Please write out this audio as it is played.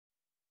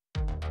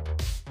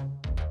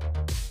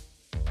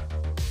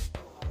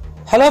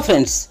Hello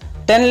friends,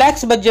 10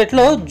 lakhs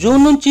బడ్జెట్లో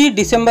June నుంచి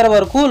December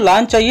వరకు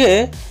లాంచ్ అయ్యే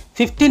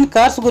 15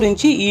 కార్స్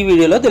గురించి ఈ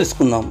వీడియోలో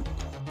తెలుసుకుందాం.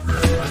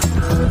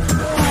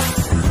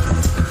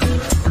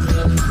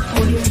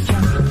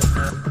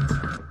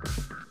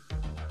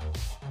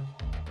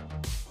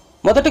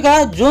 మొదటగా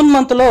జూన్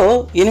మంత్లో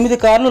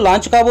 8 కార్లు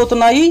లాంచ్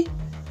కాబోతున్నాయి.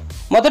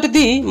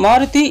 మొదటిది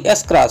మారుతి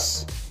ఎస్ క్రాస్.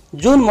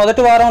 జూన్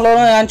మొదటి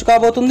వారంలోనే లాంచ్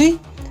కాబోతుంది.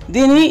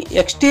 దీని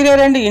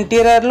ఎక్స్టీరియర్ అండ్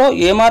ఇంటీరియర్లో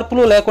ఏ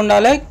మార్పులు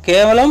లేకుండానే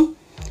కేవలం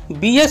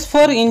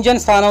BS4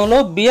 ఇంజన్ స్థానంలో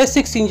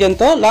BS6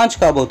 ఇంజన్తో లాంచ్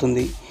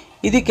కాబోతుంది.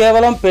 ఇది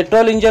కేవలం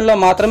పెట్రోల్ ఇంజన్లో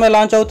మాత్రమే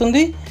లాంచ్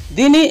అవుతుంది.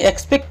 దీని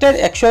ఎక్స్పెక్టెడ్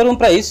ఎక్స్-షోరూమ్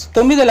ప్రైస్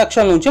 9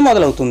 లక్షల నుంచి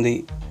మొదలవుతుంది.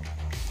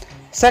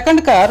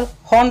 Second car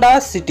Honda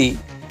city.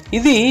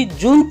 ఇది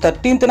జూన్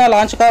 13న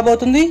లాంచ్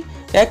కాబోతుంది.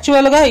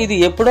 యాక్చువల్గా ఇది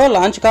ఎప్పుడో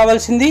లాంచ్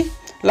కావాల్సింది,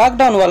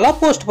 లాక్డౌన్ వల్ల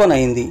పోస్ట్ పోన్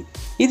అయింది.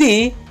 ఇది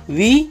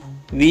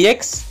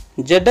VX,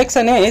 ZX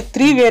అనే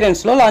 3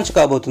 వేరియంట్స్లో లాంచ్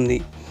కాబోతుంది.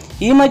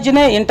 ఈ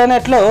మధ్యనే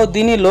ఇంటర్నెట్లో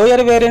దీని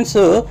lower variants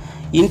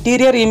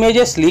interior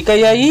images leak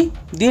అయ్యాయి.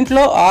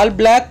 దీంట్లో all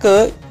black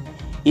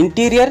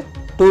interior,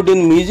 2D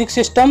music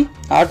system,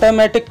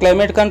 automatic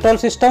climate control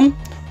system,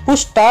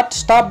 push start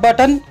stop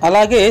button,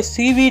 అలాగే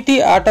CVT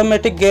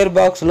ఆటోమేటిక్ గేర్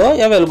బాక్స్లో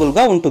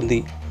అవైలబుల్గా ఉంటుంది.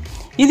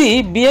 ఇది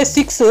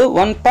BS6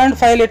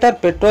 1.5 litre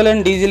petrol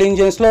and diesel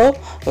ఇంజిన్స్లో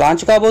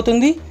launch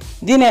కాబోతుంది.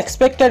 దీని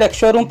ఎక్స్పెక్టెడ్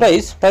ఎక్స్-షోరూమ్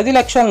ప్రైస్ 10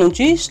 లక్షల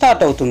నుంచి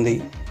స్టార్ట్ అవుతుంది.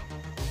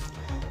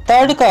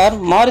 Third car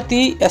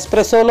Maruti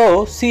ఎస్ప్రెసోలో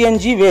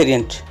CNG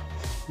variant.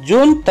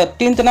 June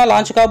 13న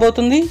launch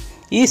కాబోతుంది.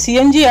 ఈ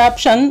CNG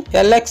ఆప్షన్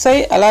LXI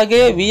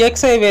అలాగే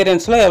VXI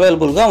వేరియంట్స్లో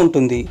అవైలబుల్గా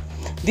ఉంటుంది.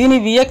 దీని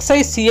VXI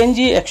CNG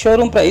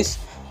ఎక్స్-షోరూమ్ ప్రైస్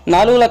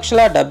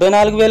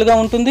 4,74,000గా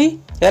ఉంటుంది.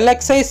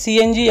 LXI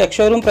CNG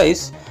ఎక్స్-షోరూమ్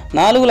ప్రైస్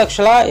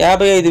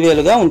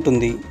 4,55,000గా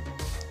ఉంటుంది.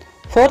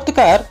 Fourth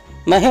car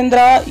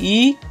Mahindra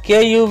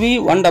EKUV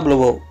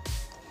 100.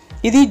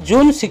 ఇది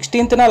జూన్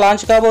 16న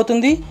లాంచ్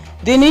కాబోతుంది.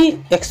 దీని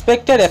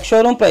ఎక్స్పెక్టెడ్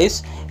ఎక్స్-షోరూమ్ ప్రైస్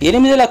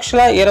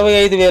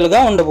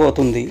 8,25,000గా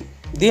ఉండబోతుంది.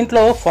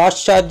 దీంట్లో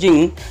fast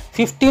charging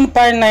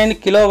 15.9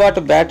 kilowatt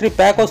battery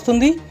pack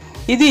వస్తుంది.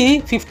 ఇది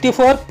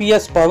 54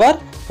 PS పవర్,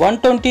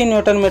 120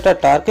 Nm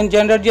టార్క్ని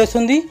జనరేట్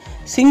చేస్తుంది.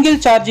 సింగిల్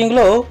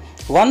ఛార్జింగ్లో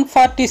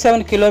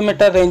 147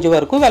 కిలోమీటర్ రేంజ్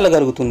వరకు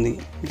వెళ్ళగలుగుతుంది.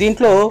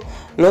 దీంట్లో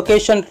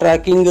location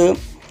tracking,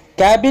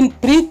 cabin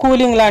pre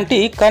cooling లాంటి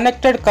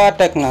కనెక్టెడ్ కార్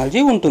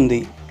టెక్నాలజీ ఉంటుంది.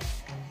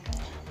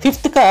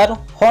 Fifth car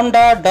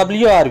Honda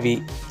WRV.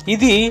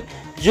 ఇది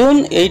జూన్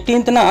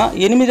 18న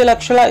 8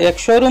 లక్షల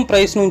ఎక్స్-షోరూమ్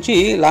ప్రైస్ నుంచి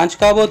లాంచ్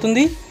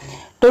కాబోతుంది.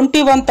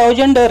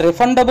 21,000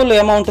 రిఫండబుల్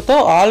అమౌంట్తో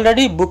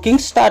ఆల్రెడీ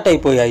బుకింగ్స్ స్టార్ట్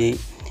అయిపోయాయి.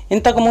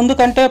 ఇంతకు ముందు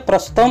కంటే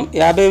ప్రస్తుతం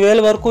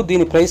 50,000 వరకు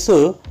దీని ప్రైస్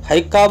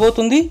హైక్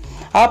కాబోతుంది.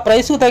 ఆ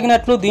ప్రైస్కు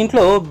తగినట్లు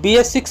దీంట్లో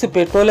BS6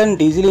 petrol and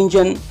diesel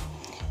engine,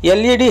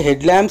 LED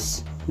head lamps,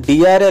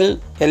 DRL,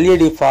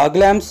 LED fog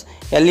lamps,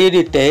 LED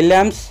tile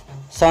lamps,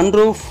 sun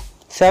roof,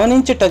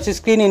 7-inch touch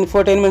screen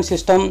infotainment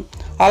system,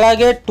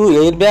 అలాగే 2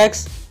 air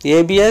bags,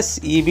 ABS,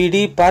 EBD,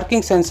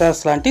 parking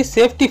sensors లాంటి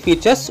సేఫ్టీ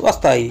ఫీచర్స్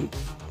వస్తాయి.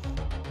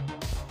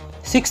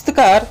 Sixth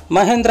car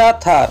Mahindra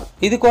Thar.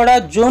 ఇది కూడా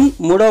June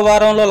 3వ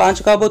వారంలో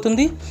launch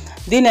కాబోతుంది.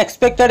 దీని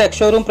expected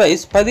X-showroom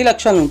price 10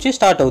 లక్షల నుంచి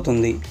స్టార్ట్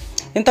అవుతుంది.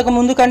 ఇంతకు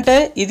ముందు కంటే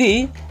ఇది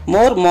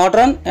మోర్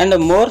మోడర్న్ అండ్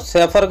మోర్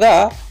సేఫర్గా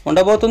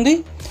ఉండబోతుంది.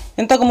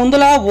 ఇంతకు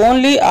ముందులా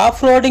ఓన్లీ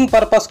ఆఫ్ రోడింగ్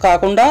పర్పస్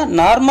కాకుండా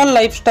నార్మల్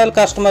లైఫ్ స్టైల్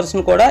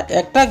కస్టమర్స్ని కూడా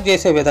అట్రాక్ట్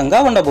చేసే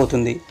విధంగా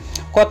ఉండబోతుంది.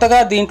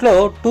 కొత్తగా దీంట్లో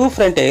 2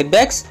 front air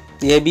bags,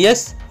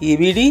 ABS,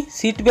 EBD,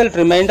 seat belt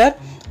reminder,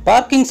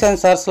 parking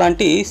sensors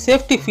లాంటి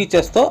సేఫ్టీ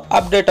ఫీచర్స్తో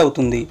అప్డేట్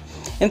అవుతుంది.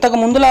 ఇంతకు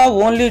ముందులా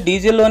ఓన్లీ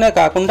డీజిల్లోనే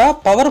కాకుండా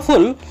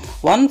పవర్ఫుల్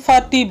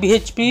 140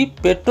 bhp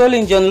పెట్రోల్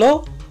ఇంజన్లో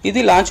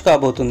ఇది లాంచ్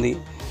కాబోతుంది.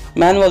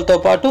 మాన్యువల్తో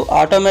పాటు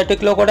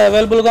ఆటోమేటిక్లో కూడా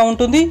అవైలబుల్గా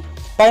ఉంటుంది.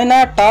 పైన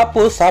టాప్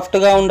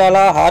సాఫ్ట్గా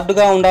ఉండాలా,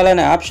 హార్డ్గా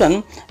ఉండాలనే ఆప్షన్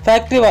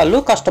ఫ్యాక్టరీ వాళ్ళు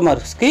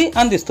కస్టమర్స్కి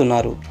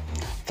అందిస్తున్నారు.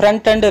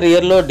 Front and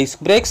రియర్లో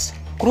disc brakes,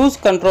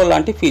 cruise control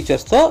లాంటి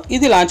ఫీచర్స్తో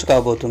ఇది లాంచ్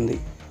కాబోతుంది.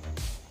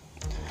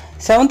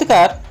 Seventh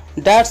car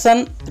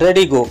Datsun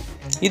redi-GO.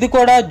 ఇది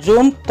కూడా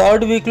జూన్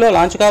 3rd వీక్లో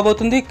లాంచ్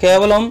కాబోతుంది.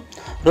 కేవలం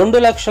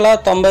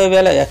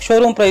 2,90,000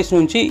 ఎక్స్-షోరూమ్ ప్రైస్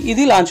నుంచి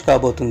ఇది లాంచ్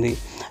కాబోతుంది.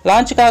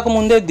 లాంచ్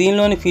కాకముందే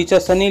దీనిలోని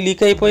ఫీచర్స్ అన్నీ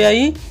లీక్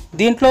అయిపోయాయి.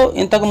 దీంట్లో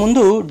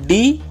ఇంతకుముందు D,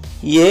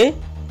 A,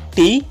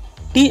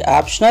 T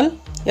optional,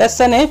 S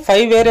అనే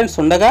 5 వేరియంట్స్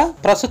ఉండగా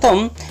ప్రస్తుతం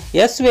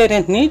S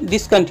వేరియంట్ని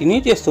డిస్కంటిన్యూ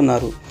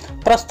చేస్తున్నారు.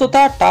 ప్రస్తుత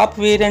టాప్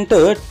వేరియంట్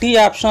T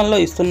ఆప్షనల్లో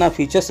ఇస్తున్న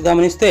ఫీచర్స్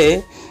గమనిస్తే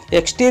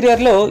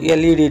ఎక్స్టీరియర్లో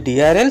LED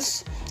DRLs,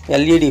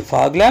 LED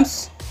fog lamps,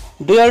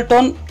 dual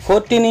tone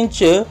 14-inch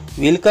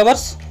wheel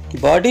covers,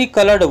 body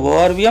coloured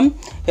ORVM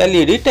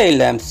LED tile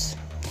lamps.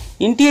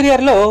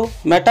 ఇంటీరియర్లో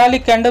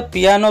metallic and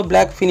piano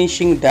black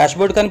finishing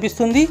dashboard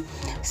కనిపిస్తుంది.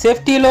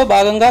 సేఫ్టీలో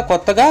భాగంగా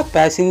కొత్తగా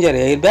passenger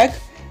air bag,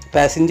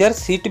 passenger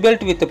seat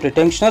belt with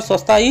pretensioners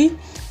వస్తాయి.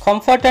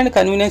 Comfort and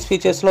convenience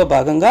ఫీచర్స్లో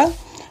భాగంగా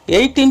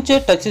 8-inch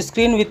touch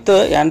screen with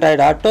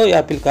Android auto,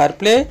 Apple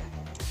CarPlay,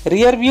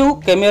 rear view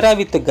camera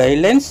with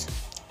guide lines,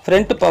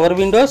 front power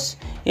Windows,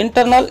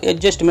 internal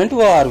adjustment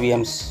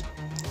ORVMs.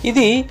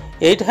 ఇది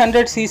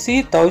 800cc,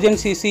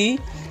 1000cc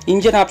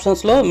engine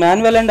ఆప్షన్స్లో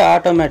manual and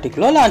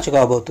ఆటోమేటిక్లో launch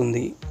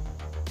కాబోతుంది.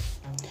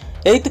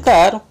 8th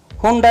car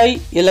Hyundai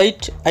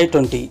elite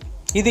i20.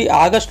 ఇది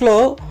ఆగస్టులో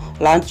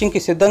లాంచింగ్కి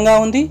సిద్ధంగా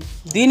ఉంది.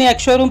 దీని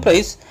ex showroom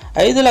price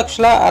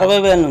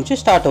 5,60,000 నుంచి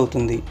start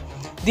అవుతుంది.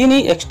 దీని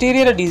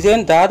ఎక్స్టీరియర్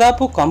డిజైన్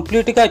దాదాపు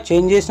కంప్లీట్గా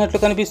చేంజ్ చేసినట్లు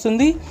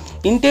కనిపిస్తుంది.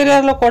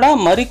 ఇంటీరియర్లో కూడా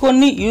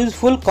మరికొన్ని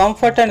useful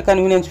comfort and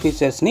convenience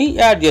ఫీచర్స్ని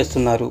add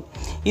చేస్తున్నారు.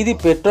 ఇది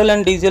పెట్రోల్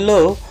అండ్ డీజిల్లో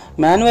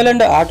మాన్యువల్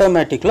అండ్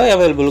ఆటోమేటిక్లో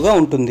అవైలబుల్గా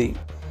ఉంటుంది.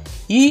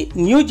 ఈ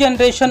న్యూ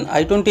జనరేషన్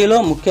i20లో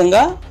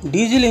ముఖ్యంగా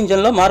డీజిల్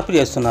ఇంజన్లో మార్పు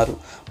చేస్తున్నారు.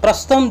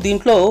 ప్రస్తుతం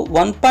దీంట్లో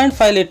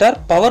 1.5 లీటర్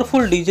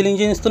పవర్ఫుల్ డీజిల్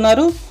ఇంజిన్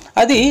ఇస్తున్నారు.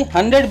 అది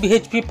 100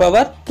 bhp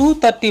పవర్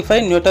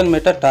 235 Nm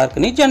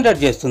టార్క్ని జనరేట్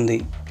చేస్తుంది.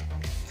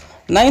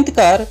 9th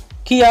car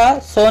Kia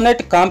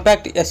Sonet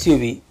compact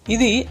SUV.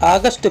 ఇది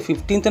ఆగస్టు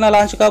 15న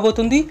లాంచ్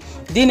కాబోతుంది.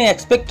 దీని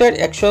ఎక్స్పెక్టెడ్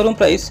ఎక్స్ షోరూమ్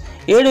ప్రైస్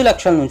 7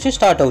 లక్షల నుంచి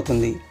స్టార్ట్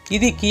అవుతుంది.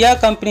 ఇది కియా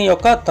కంపెనీ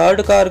యొక్క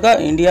థర్డ్ కార్గా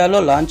ఇండియాలో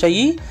లాంచ్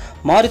అయ్యి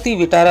Maruti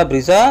Vitara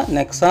Brezza,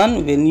 Nexon,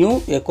 venue,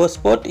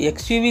 EcoSport,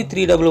 XUV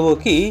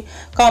 300కి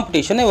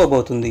competition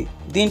ఇవ్వబోతుంది.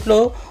 దీంట్లో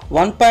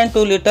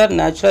 1.2 litre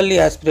naturally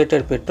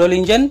aspirated petrol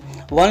engine,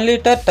 1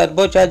 litre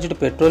turbocharged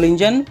petrol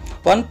engine,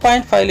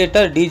 1.5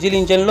 litre diesel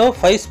ఇంజన్లో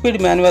 5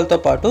 speed మాన్యువల్తో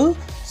పాటు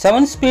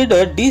 7 స్పీడ్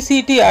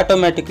DCT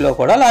ఆటోమేటిక్లో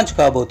కూడా లాంచ్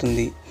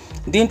కాబోతుంది.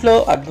 దీంట్లో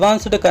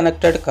అడ్వాన్స్డ్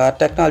కనెక్టెడ్ కార్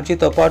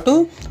టెక్నాలజీతో పాటు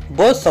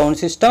Bose sound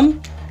system,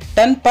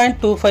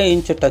 10.25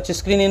 inch touch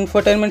screen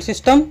infotainment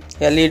system,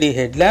 LED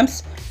head lamps,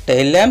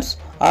 tile lamps,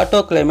 auto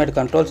climate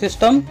control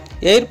system,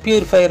 air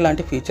purifier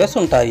లాంటి features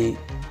ఉంటాయి.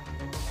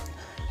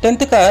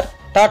 10th car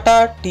Tata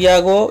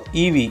Tiago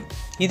EV.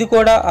 ఇది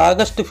కూడా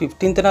ఆగస్టు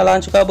 15న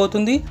లాంచ్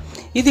కాబోతుంది.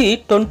 ఇది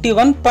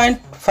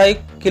 21.5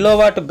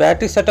 కిలోవాట్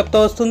బ్యాటరీ సెటప్తో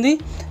వస్తుంది.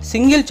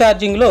 సింగిల్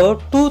ఛార్జింగ్లో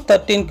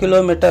 213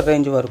 కిలోమీటర్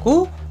రేంజ్ వరకు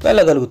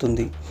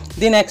వెళ్ళగలుగుతుంది.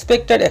 దీని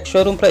ఎక్స్పెక్టెడ్ ఎక్స్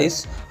షోరూమ్ ప్రైస్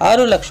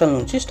 6 లక్షల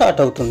నుంచి స్టార్ట్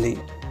అవుతుంది.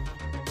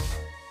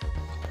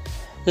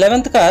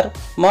 11th car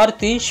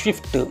Maruti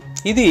Swift.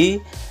 ఇది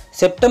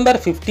సెప్టెంబర్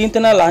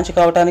 15న లాంచ్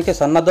కావడానికి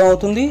సన్నద్ధం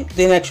అవుతుంది.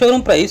 దీని ఎక్స్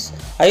షోరూమ్ ప్రైస్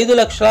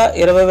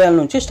 5,20,000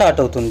 నుంచి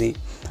స్టార్ట్ అవుతుంది.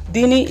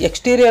 దీని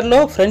ఎక్స్టీరియర్లో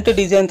ఫ్రంట్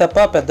డిజైన్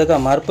తప్ప పెద్దగా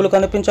మార్పులు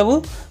కనిపించవు.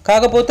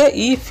 కాకపోతే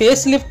ఈ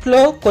ఫేస్ లిఫ్ట్లో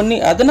కొన్ని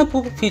అదనపు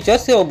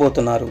ఫీచర్స్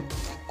ఇవ్వబోతున్నారు.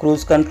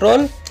 Cruise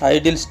control,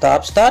 idol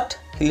stop start,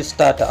 hill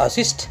start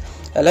assist,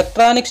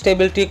 electronic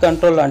stability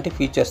control లాంటి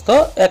ఫీచర్స్తో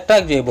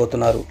అట్రాక్ట్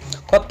చేయబోతున్నారు.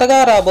 కొత్తగా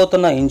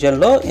రాబోతున్న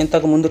ఇంజన్లో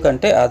ఇంతకు ముందు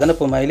కంటే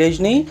అదనపు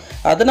మైలేజ్ని,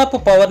 అదనపు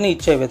పవర్ని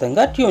ఇచ్చే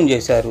విధంగా ట్యూన్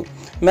చేశారు.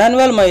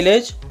 Manual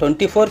mileage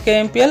 24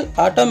 kmpl,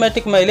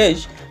 automatic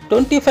mileage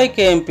 25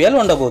 kmpl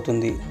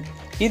ఉండబోతుంది.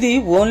 ఇది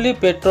ఓన్లీ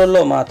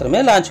పెట్రోల్లో మాత్రమే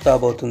లాంచ్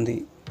కాబోతుంది.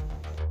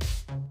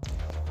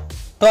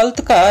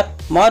 12th car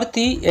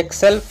Maruti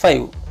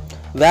XL5.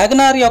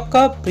 WagonR యొక్క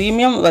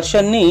ప్రీమియం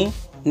వెర్షన్ని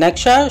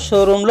నెక్సా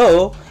షోరూంలో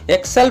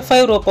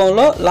XL5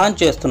 రూపంలో లాంచ్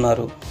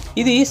చేస్తున్నారు.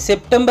 ఇది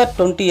సెప్టెంబర్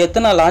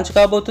 20న లాంచ్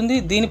కాబోతుంది.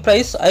 దీని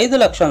ప్రైస్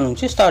 5 లక్షల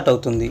నుంచి స్టార్ట్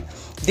అవుతుంది.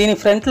 దీని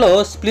ఫ్రంట్లో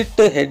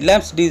split head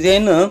lamps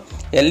design,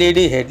 LED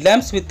head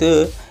lamps with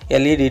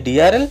LED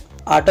DRL,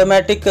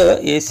 automatic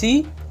AC,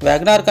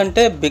 WagonR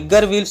కంటే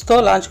బిగ్గర్ వీల్స్తో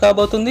లాంచ్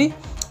కాబోతుంది.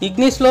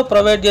 ఇగ్నిస్లో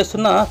ప్రొవైడ్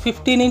చేస్తున్న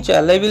 15 ఇంచ్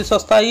alloy వీల్స్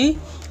వస్తాయి.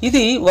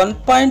 ఇది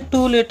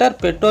 1.2 లీటర్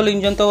పెట్రోల్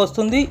ఇంజన్తో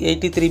వస్తుంది.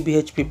 83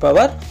 bhp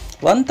పవర్,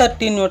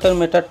 113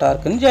 Nm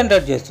టార్క్ని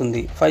జనరేట్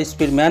చేస్తుంది. 5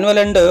 speed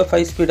manual and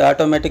 5 speed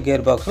automatic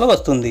gear బాక్స్లో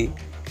వస్తుంది.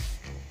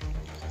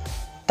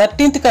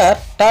 13th car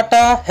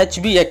Tata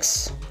HBX.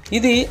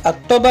 ఇది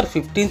అక్టోబర్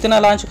 15న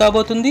లాంచ్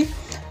కాబోతుంది.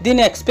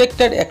 దీని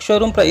ఎక్స్పెక్టెడ్ ఎక్స్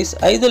షోరూమ్ ప్రైస్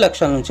 5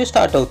 లక్షల నుంచి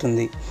స్టార్ట్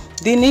అవుతుంది.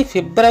 దీన్ని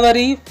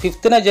ఫిబ్రవరి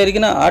 5న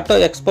జరిగిన ఆటో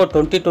ఎక్స్పో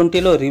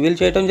 2020లో రివీల్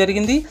చేయడం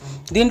జరిగింది.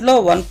 దీంట్లో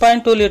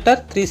 1.2 లీటర్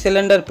 3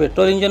 సిలిండర్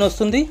పెట్రోల్ ఇంజన్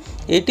వస్తుంది.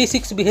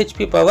 86 bhp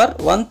పవర్,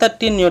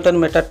 113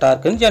 Nm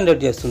టార్క్ని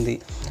జనరేట్ చేస్తుంది.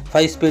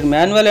 5 స్పీడ్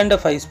మాన్యువల్ అండ్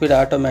 5 స్పీడ్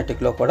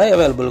ఆటోమేటిక్లో కూడా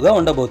అవైలబుల్గా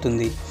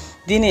ఉండబోతుంది.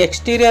 దీని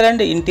ఎక్స్టీరియర్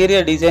అండ్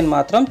ఇంటీరియర్ డిజైన్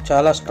మాత్రం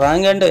చాలా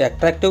స్ట్రాంగ్ అండ్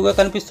అట్రాక్టివ్గా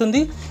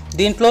కనిపిస్తుంది.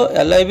 దీంట్లో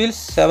alloy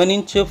wheels, 7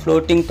 inch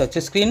floating touch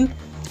screen,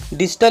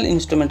 digital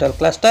instrumental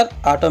cluster,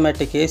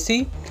 automatic AC,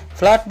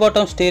 flat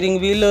bottom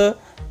steering wheel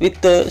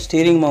with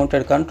steering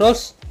mounted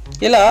controls,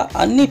 ఇలా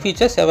అన్ని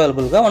ఫీచర్స్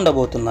అవైలబుల్గా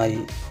ఉండబోతున్నాయి.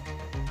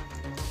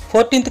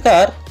 14th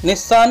car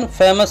Nissan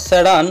famous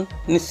sedan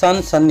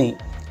Nissan Sunny.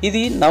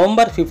 ఇది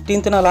నవంబర్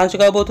 15న లాంచ్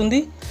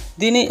కాబోతుంది.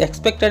 దీని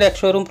ఎక్స్పెక్టెడ్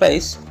ఎక్స్ షోరూమ్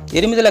ప్రైస్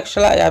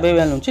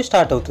 8,50,000 నుంచి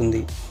start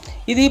అవుతుంది.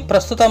 ఇది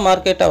ప్రస్తుత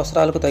మార్కెట్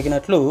అవసరాలకు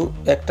తగినట్లు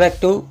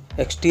అట్రాక్టివ్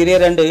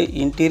ఎక్స్టీరియర్ అండ్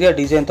ఇంటీరియర్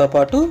డిజైన్తో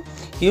పాటు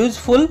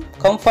useful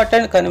comfort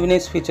and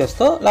convenience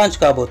ఫీచర్స్తో launch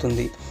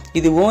కాబోతుంది.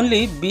 ఇది ఓన్లీ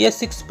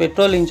BS6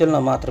 పెట్రోల్ ఇంజన్లో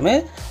మాత్రమే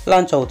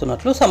లాంచ్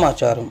అవుతున్నట్లు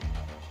సమాచారం.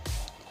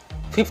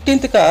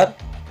 15th car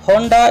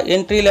Honda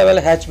entry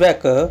level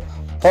hatchback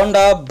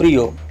Honda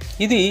Brio.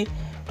 ఇది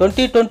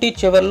 2020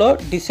 చివరిలో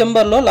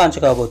డిసెంబర్లో లాంచ్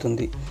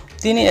కాబోతుంది.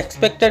 దీని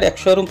ఎక్స్పెక్టెడ్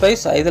ఎక్స్ షోరూమ్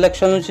ప్రైస్ 5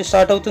 లక్షల నుంచి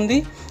స్టార్ట్ అవుతుంది.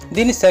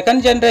 దీని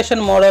సెకండ్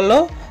జనరేషన్ మోడల్లో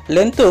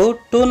లెంత్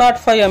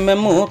 205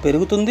 mm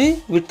పెరుగుతుంది.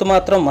 విడ్త్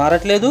మాత్రం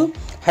మారట్లేదు.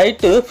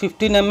 హైట్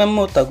 15 mm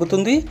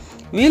తగ్గుతుంది.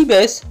 వీల్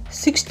బేస్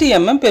 60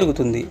 mm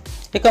పెరుగుతుంది.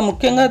 ఇక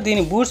ముఖ్యంగా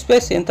దీని బూట్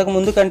స్పేస్ ఇంతకు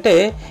ముందు కంటే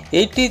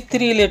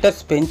 83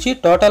 లీటర్స్ పెంచి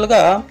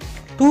టోటల్గా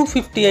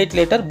 258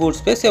 లీటర్ బూట్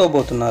స్పేస్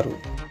ఇవ్వబోతున్నారు.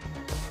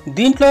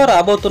 దీంట్లో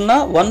రాబోతున్న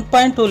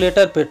 1.2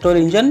 litre petrol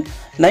engine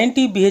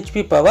 90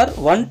 bhp power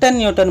 110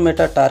 Nm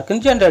టార్క్ని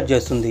generate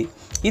చేస్తుంది.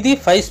 ఇది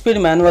 5 స్పీడ్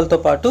మాన్యువల్తో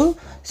పాటు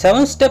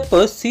 7 స్టెప్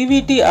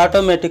CVT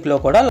ఆటోమేటిక్లో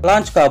కూడా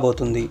లాంచ్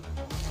కాబోతుంది.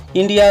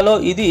 ఇండియాలో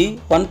ఇది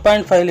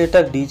 1.5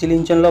 లీటర్ డీజిల్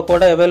ఇంజన్లో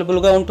కూడా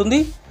అవైలబుల్గా ఉంటుంది.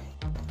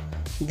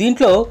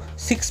 దీంట్లో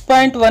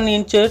 6.1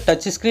 inch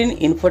touch screen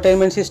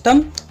infotainment system,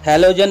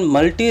 halogen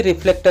multi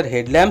reflector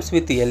head lamps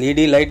with LED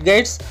light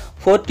guides,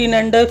 14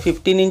 and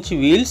 15 inch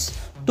wheels,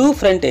 2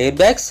 front air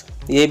bags,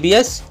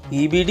 ABS,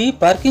 EBD,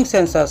 parking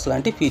sensors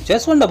లాంటి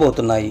ఫీచర్స్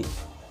ఉండబోతున్నాయి.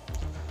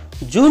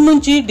 జూన్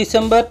నుంచి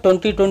డిసెంబర్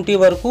 2020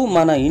 వరకు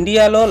మన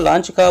ఇండియాలో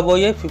లాంచ్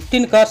కాబోయే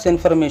 15 కార్స్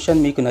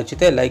ఇన్ఫర్మేషన్ మీకు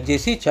నచ్చితే లైక్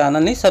చేసి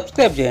ఛానల్ని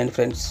సబ్స్క్రైబ్ చేయండి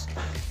ఫ్రెండ్స్.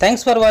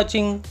 Thanks for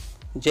watching.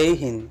 జై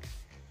హింద్.